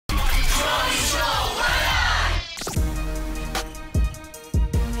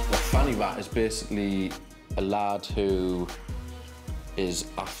diplomat is basically a lad who is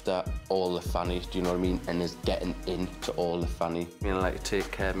after all the fanny, do you know what I mean? And is getting into all the fanny. I mean, I like to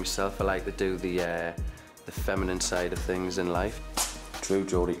take care of myself. I like to do the feminine side of things in life. True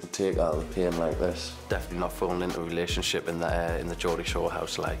Geordie can take all the pain like this. Definitely not falling into a relationship in the Geordie Shore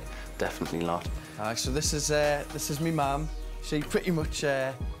house, like, definitely not. So this is me mum. She pretty much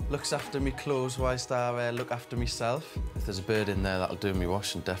looks after me clothes whilst I look after myself. If there's a bird in there that'll do me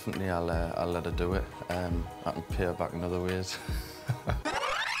washing, definitely I'll let her do it. I can pay her back in other ways.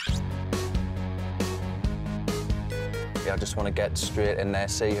 I just want to get straight in there,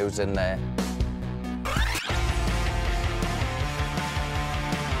 see who's in there.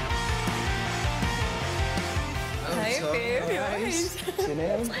 Hi, babe. What's your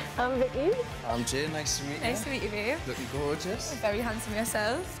name? I'm Vicky. I'm Jay. Nice to meet you. Nice to meet you, babe. Looking gorgeous. Very handsome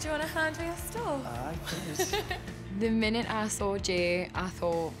yourself. Do you want to handle your stuff? Aye, please. The minute I saw Jay, I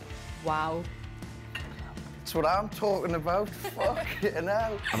thought, wow. That's what I'm talking about. Fucking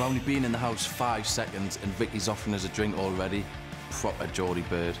hell. I've only been in the house 5 seconds and Vicky's offering us a drink already. Proper Geordie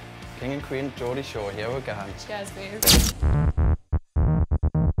bird. King and Queen Geordie Shore, here we go. Cheers, babe.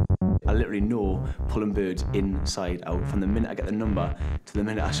 I literally know pulling birds inside out. From the minute I get the number to the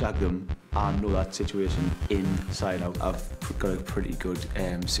minute I shag them, I know that situation inside out. I've got a pretty good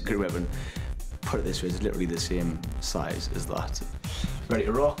secret weapon. Put it this way, it's literally the same size as that. Ready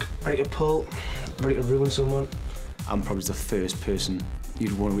to rock, ready to pull, ready to ruin someone. I'm probably the first person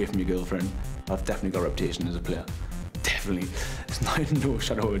you'd want away from your girlfriend. I've definitely got a reputation as a player. Definitely. There's no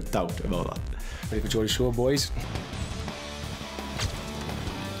shadow of a doubt about that. Ready for Geordie Shore, boys?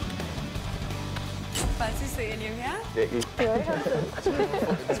 Fancy seeing you here. Vicky. Very handsome.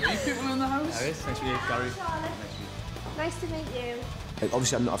 3 people in the house. Nice to meet you, Gary. Nice to meet you. Like,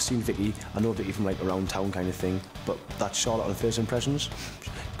 obviously, I've seen Vicky. I know Vicky from like around town kind of thing, but that's Charlotte on first impressions.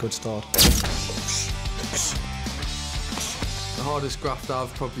 Good start. The hardest graft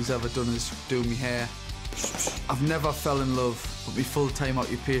I've probably ever done is doing my hair. I've never fell in love, but my full-time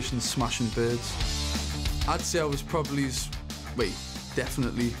occupation smashing birds. I'd say I was probably,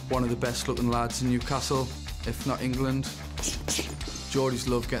 definitely one of the best-looking lads in Newcastle, if not England. Geordies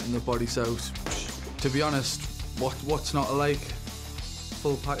love getting their bodies out. To be honest, what's not to like?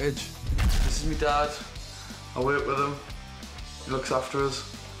 Full package. This is my dad. I work with him. He looks after us.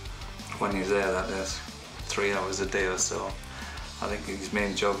 When he's there, that is 3 hours a day or so. I think his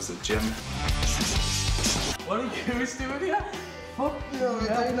main job is the gym. What are you guys doing here? Fuck you,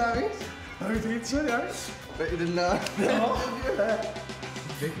 yeah. How are you doing, son? Bet you didn't know.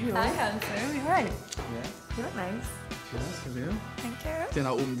 Vicky, Hi, handsome. You right? Yeah. You look nice. Cheers, how are you? Thank you. Then I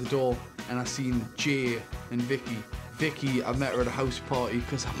opened the door and I seen Jay and Vicky. Vicky, I met her at a house party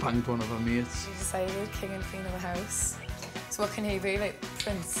because I banged one of her mates. You decided king and queen of the house. So what can he be, like,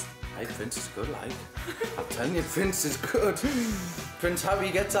 prince? Hey, Prince is good, like. I'm telling you, Prince is good. Prince Harry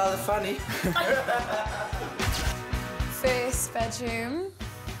gets all the fanny. First bedroom.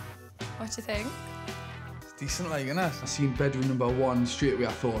 What do you think? It's decent, like, innit? I seen bedroom number 1 straight away.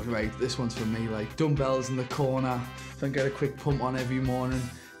 I thought, right, this one's for me. Like dumbbells in the corner, so I can get a quick pump on every morning.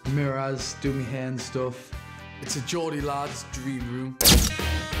 Mirrors, do my hair and stuff. It's a Geordie lad's dream room.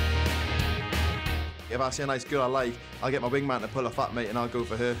 If I see a nice girl I like, I'll get my wingman to pull a fat mate and I'll go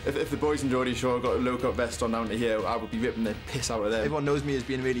for her. If the boys in Geordie Shore got a low-cut vest on down to here, I would be ripping the piss out of them. Everyone knows me as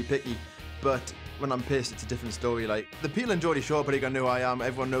being really picky, but when I'm pissed, it's a different story. Like, the people in Geordie Shore are pretty gonna know who I am.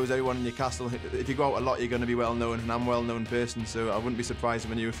 Everyone knows everyone in Newcastle. If you go out a lot, you're gonna be well known, and I'm a well-known person, so I wouldn't be surprised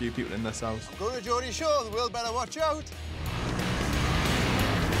if I knew a few people in this house. Go to Geordie Shore, the world better watch out.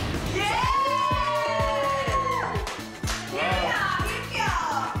 Yeah!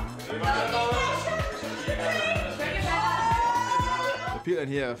 The people in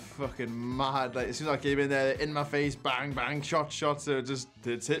here are fucking mad. Like, as soon as I came in there, in my face, bang, bang, shot, so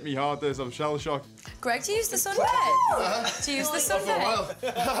it's hit me hard. There's some shell shock. Greg, do you use the sunbed? Do you use the sunbed?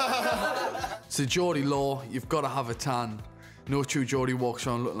 It's the Geordie law, you've got to have a tan. No true Geordie walks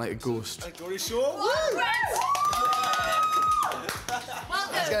around looking like a ghost. Geordie Shore. Welcome.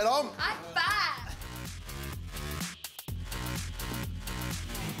 Let's get on. I'm